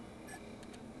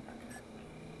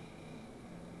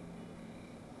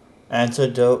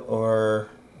 Antidote or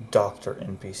doctor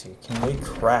NPC? Can we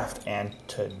craft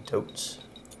antidotes?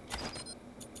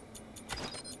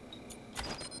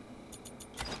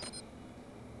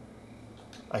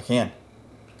 I can.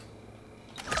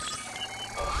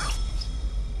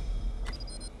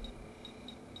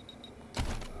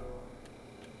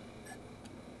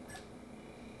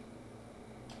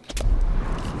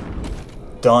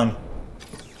 Done.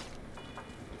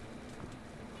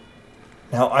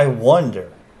 Now I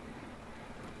wonder,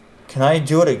 can I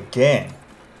do it again?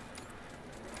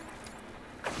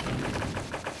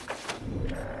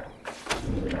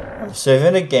 I'm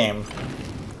saving a game.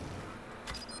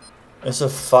 It's a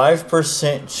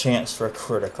 5% chance for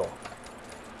critical.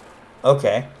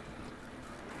 Okay.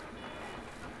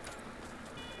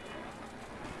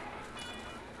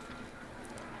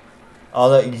 I'll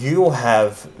let you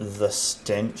have the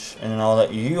stench, and then I'll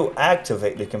let you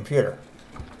activate the computer.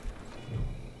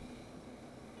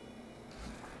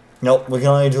 Nope, we can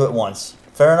only do it once.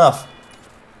 Fair enough.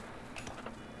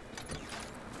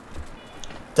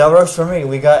 That works for me.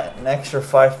 We got an extra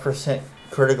 5%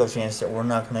 critical chance that we're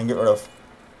not going to get rid of.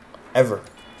 Ever.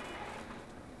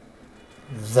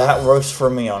 That works for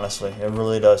me, honestly. It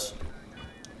really does.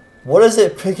 What is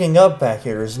it picking up back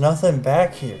here? There's nothing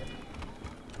back here.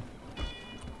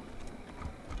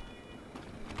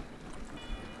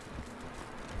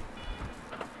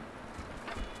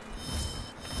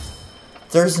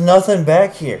 There's nothing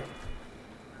back here.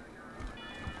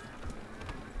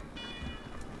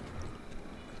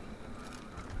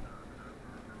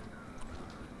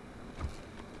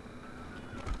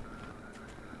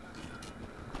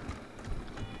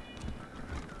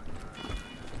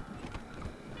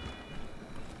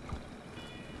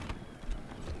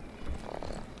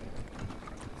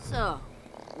 So,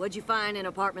 what'd you find in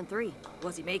apartment 3?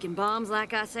 Was he making bombs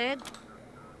like I said?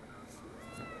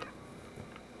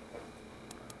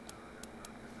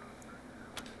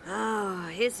 Oh,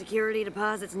 his security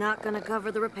deposit's not gonna cover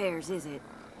the repairs, is it?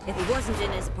 If he wasn't in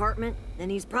his apartment, then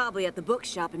he's probably at the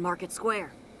bookshop in Market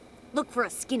Square. Look for a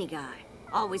skinny guy,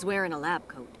 always wearing a lab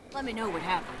coat. Let me know what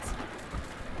happens.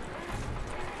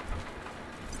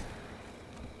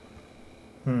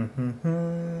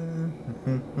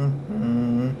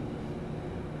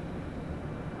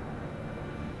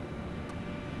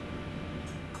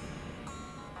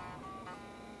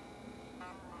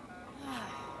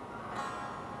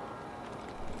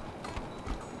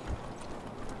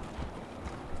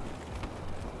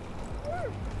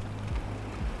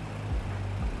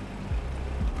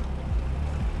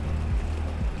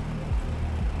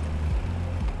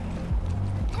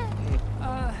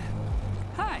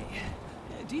 Hi.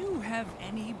 Do you have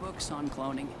any books on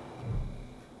cloning?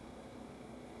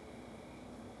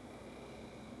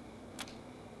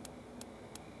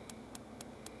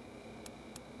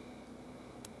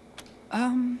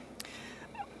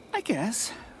 I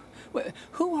guess.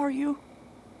 Who are you?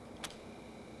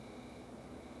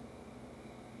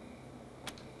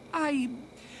 I'm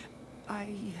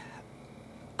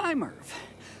Irv.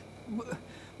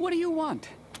 What do you want?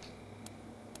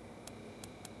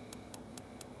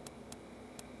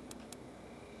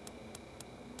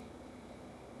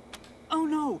 Oh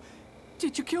no!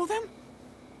 Did you kill them?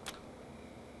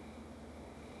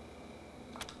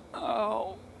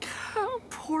 Oh,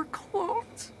 poor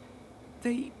clones.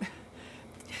 They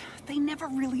never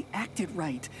really acted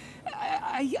right.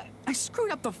 I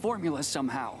screwed up the formula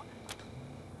somehow.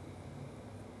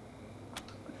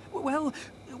 Well,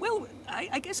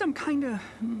 I guess I'm kinda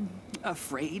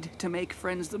afraid to make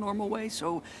friends the normal way,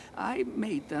 so I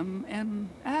made them an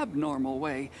abnormal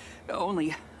way.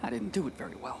 Only I didn't do it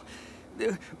very well.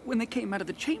 When they came out of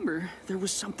the chamber, there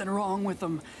was something wrong with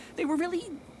them. They were really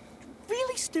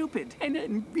stupid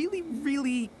and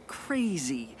really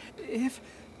crazy.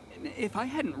 If I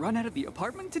hadn't run out of the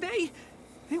apartment today,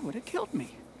 they would have killed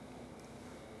me.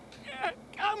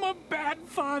 I'm a bad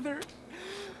father.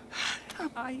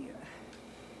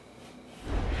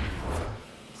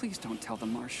 Please don't tell the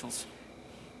marshals,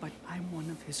 but I'm one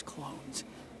of his clones.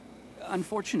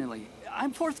 Unfortunately,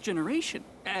 I'm 4th generation,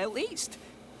 at least.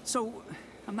 So,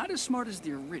 I'm not as smart as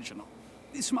the original.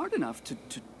 Smart enough to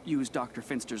use Dr.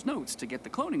 Finster's notes to get the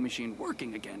cloning machine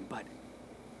working again, but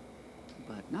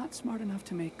not smart enough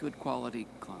to make good quality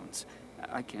clones.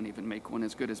 I can't even make one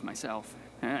as good as myself,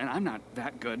 and I'm not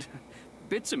that good.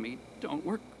 Bits of me don't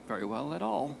work very well at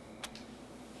all.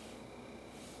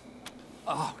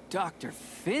 Oh, Dr.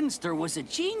 Finster was a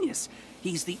genius.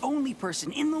 He's the only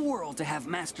person in the world to have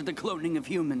mastered the cloning of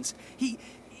humans. He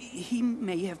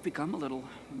may have become a little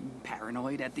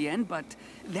paranoid at the end, but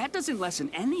that doesn't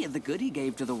lessen any of the good he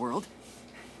gave to the world.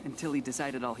 Until he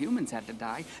decided all humans had to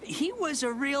die. He was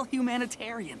a real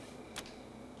humanitarian.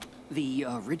 The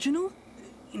original?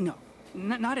 No,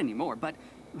 not anymore, but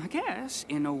I guess,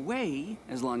 in a way,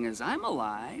 as long as I'm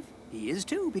alive, he is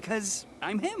too, because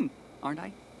I'm him, aren't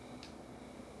I?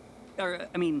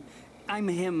 I mean, I'm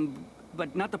him,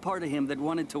 but not the part of him that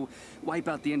wanted to wipe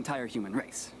out the entire human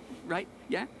race. Right?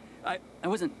 Yeah? I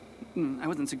wasn't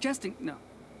suggesting, no.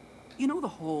 You know the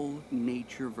whole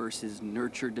nature versus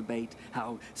nurture debate?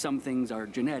 How some things are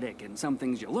genetic and some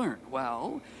things you learn?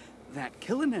 Well, that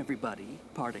killing everybody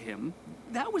part of him,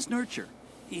 that was nurture.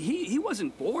 He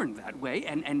wasn't born that way,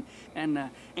 and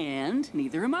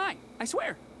neither am I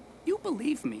swear. You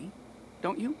believe me,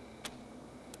 don't you?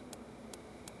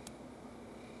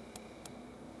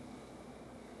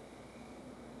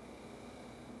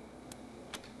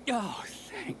 Oh,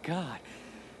 thank God.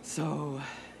 So,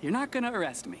 you're not gonna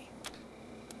arrest me?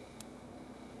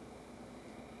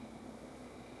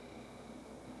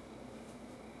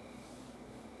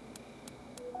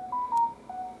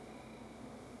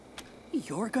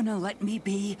 You're gonna let me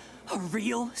be a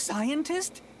real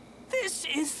scientist? This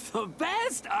is the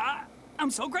best!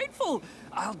 I'm so grateful!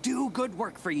 I'll do good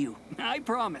work for you, I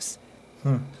promise.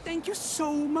 Thank you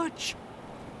so much.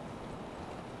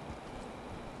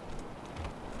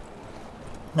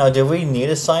 Now, do we need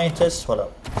a scientist? Hold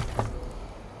up.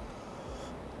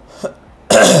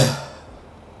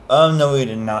 No, we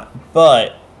did not.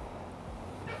 But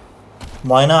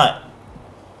why not?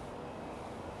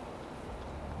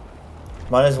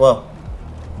 Might as well.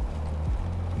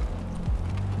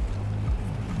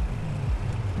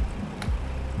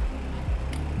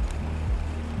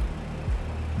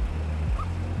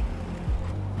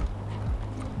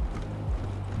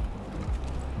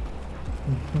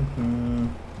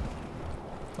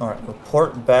 Alright,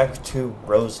 report back to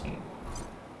Rosie.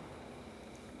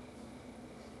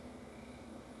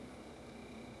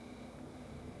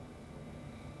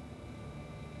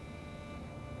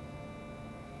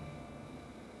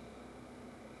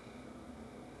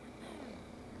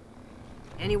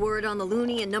 Any word on the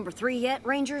loony in number 3 yet,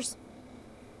 Rangers?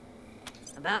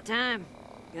 About time.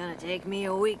 Gonna take me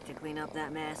a week to clean up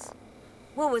that mess.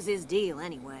 What was his deal,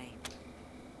 anyway?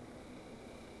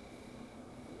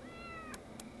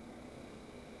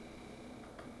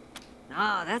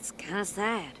 Ah, that's kinda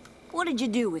sad. What did you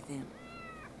do with him?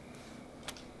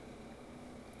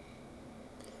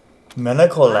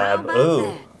 Medical lab.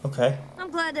 Ooh, okay.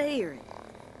 I'm glad to hear it.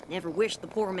 Never wished the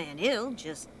poor man ill,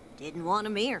 just didn't want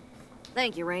him here.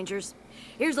 Thank you, Rangers.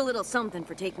 Here's a little something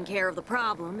for taking care of the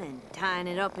problem and tying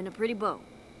it up in a pretty bow.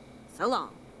 So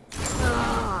long.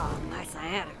 Oh, my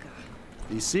sciatica.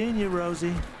 Be seeing you,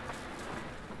 Rosie.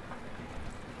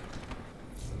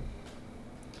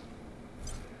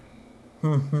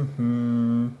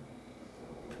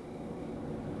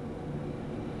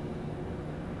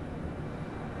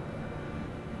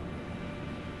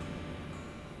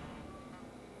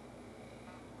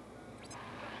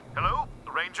 Hello,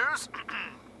 Rangers.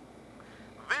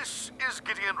 This is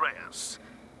Gideon Reyes.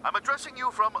 I'm addressing you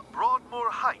from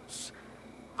Broadmoor Heights.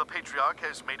 The Patriarch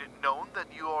has made it known that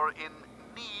you are in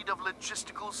need of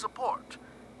logistical support.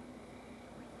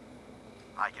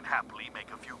 I can happily make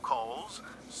a few calls,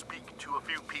 speak to a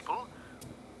few people.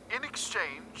 In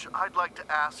exchange, I'd like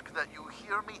to ask that you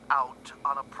hear me out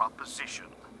on a proposition.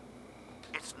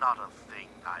 It's not a thing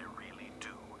I really do,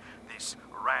 this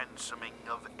ransoming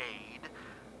of aid.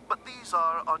 But these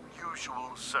are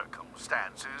unusual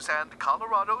circumstances, and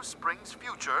Colorado Springs'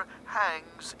 future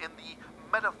hangs in the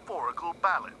metaphorical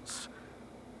balance.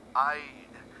 I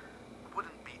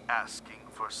wouldn't be asking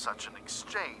for such an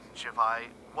exchange if I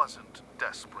wasn't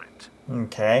desperate.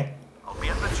 Okay. I'll be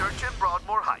at the church in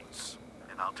Broadmoor Heights,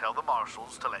 and I'll tell the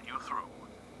marshals to let you through.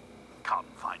 Come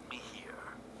find me here.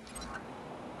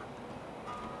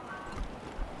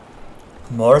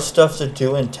 More stuff to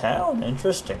do in town.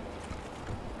 Interesting.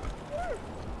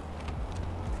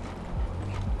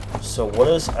 So what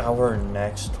is our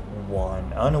next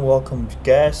one? Unwelcome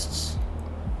guests.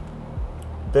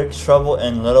 Big Trouble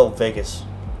in Little Vegas.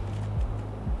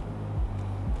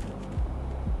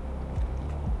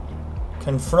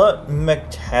 Confront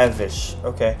McTavish.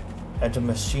 Okay. At the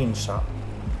machine shop.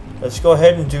 Let's go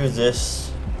ahead and do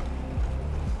this.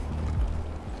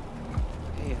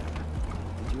 Hey,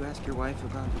 did you ask your wife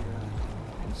about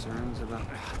your concerns about...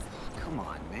 Come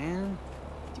on, man.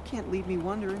 You can't leave me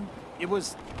wondering. It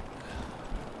was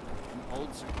an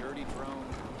old security drone.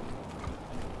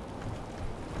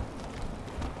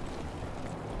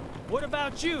 What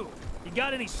about you? You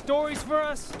got any stories for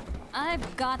us?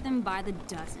 I've got them by the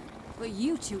dozen. But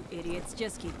you two idiots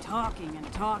just keep talking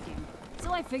and talking.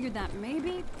 So I figured that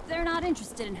maybe they're not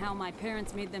interested in how my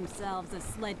parents made themselves a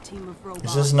sled team of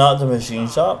robots. Is this not the machine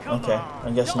shop? Come Okay, on,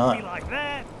 I guess don't not. Be like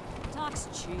that. Talk's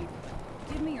cheap.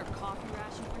 Give me your coffee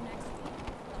ration for next week.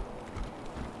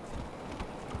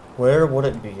 Where would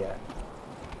it be at?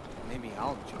 Maybe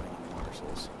I'll join the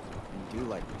marshals. And do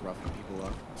like roughing people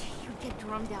up. You get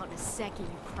drummed out in a second,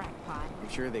 you crackpot. I'm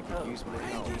sure they could use my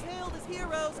help. Rangers hailed as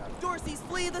heroes! Dorsey's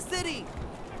flee the city!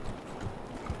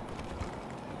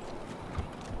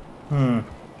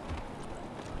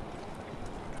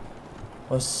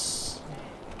 What's...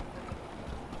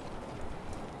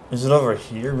 Is it over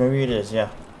here? Maybe it is, yeah.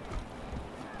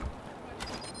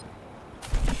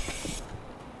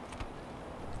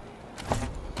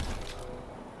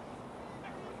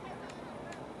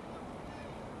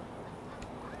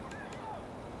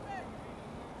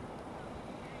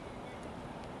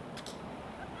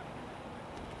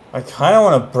 I kind of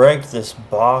want to break this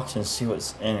box and see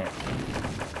what's in it.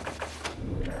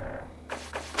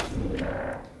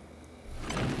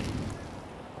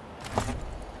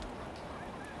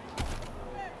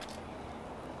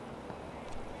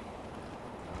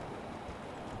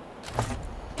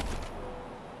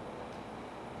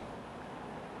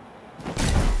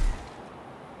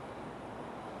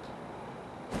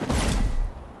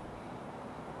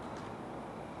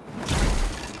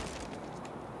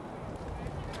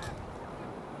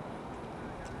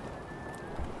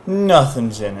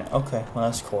 Nothing's in it. Okay, well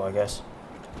that's cool, I guess.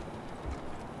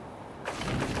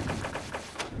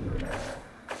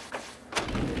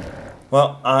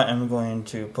 Well, I am going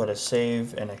to put a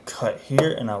save and a cut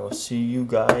here, and I will see you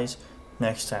guys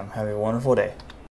next time. Have a wonderful day.